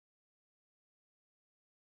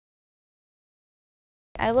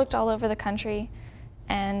I looked all over the country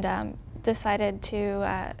and decided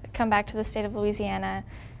to come back to the state of Louisiana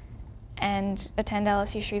and attend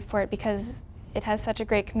LSU Shreveport because it has such a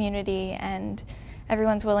great community and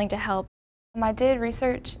everyone's willing to help. I did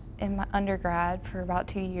research in my undergrad for about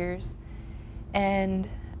 2 years, and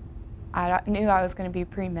I knew I was going to be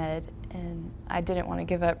pre-med, and I didn't want to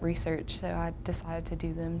give up research, so I decided to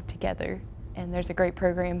do them together. And there's a great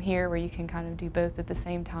program here where you can kind of do both at the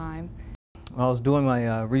same time. When I was doing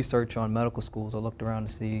my research on medical schools, I looked around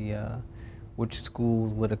to see which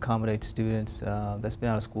schools would accommodate students that's been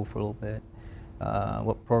out of school for a little bit,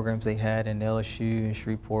 what programs they had, and LSU and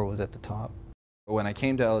Shreveport was at the top. When I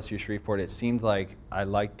came to LSU Shreveport, it seemed like I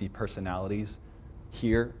liked the personalities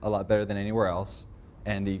here a lot better than anywhere else,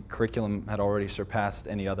 and the curriculum had already surpassed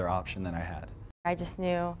any other option that I had. I just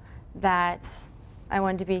knew that I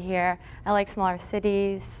wanted to be here. I like smaller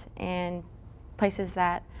cities and places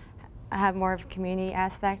that have more of a community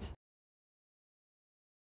aspect.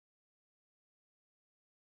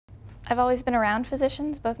 I've always been around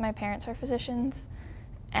physicians. Both my parents are physicians,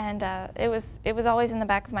 and it was always in the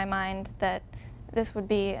back of my mind that this would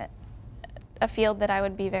be a field that I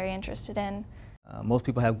would be very interested in. Most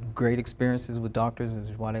people have great experiences with doctors, which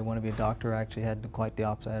is why they want to be a doctor. I actually had quite the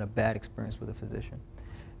opposite. I had a bad experience with a physician,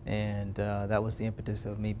 and that was the impetus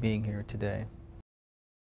of me being here today.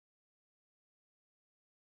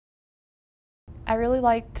 I really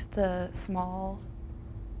liked the small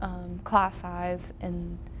class size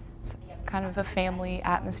and kind of a family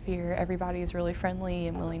atmosphere. Everybody is really friendly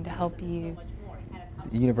and willing to help you.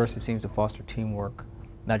 The university seems to foster teamwork,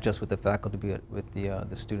 not just with the faculty, but with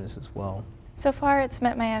the students as well. So far it's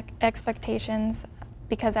met my expectations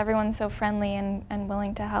because everyone's so friendly and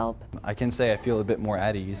willing to help. I can say I feel a bit more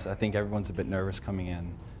at ease. I think everyone's a bit nervous coming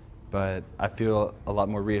in, but I feel a lot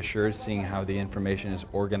more reassured seeing how the information is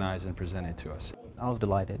organized and presented to us. I was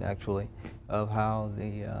delighted, actually, of how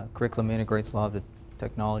the curriculum integrates a lot of the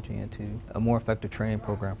technology into a more effective training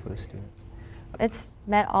program for the students. It's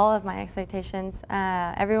met all of my expectations.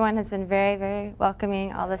 Everyone has been very, very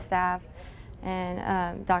welcoming, all the staff,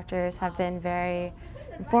 and doctors have been very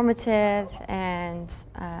informative, and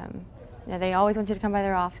you know, they always want you to come by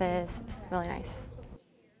their office. It's really nice.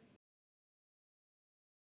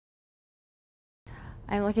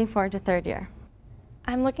 I'm looking forward to third year.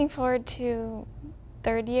 I'm looking forward to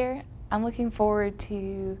third year. I'm looking forward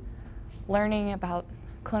to learning about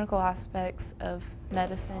clinical aspects of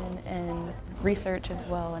medicine and research as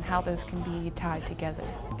well, and how those can be tied together.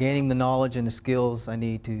 Gaining the knowledge and the skills I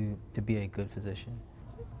need to be a good physician.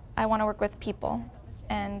 I want to work with people,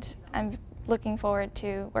 and I'm looking forward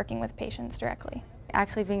to working with patients directly.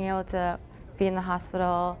 Actually being able to be in the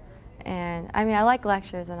hospital, and I mean, I like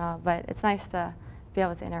lectures and all, but it's nice to be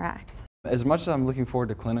able to interact. As much as I'm looking forward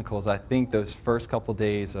to clinicals, I think those first couple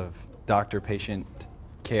days of doctor-patient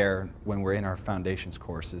care when we're in our foundations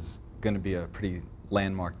course is going to be a pretty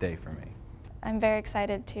landmark day for me. I'm very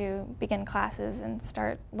excited to begin classes and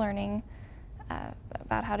start learning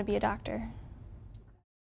about how to be a doctor.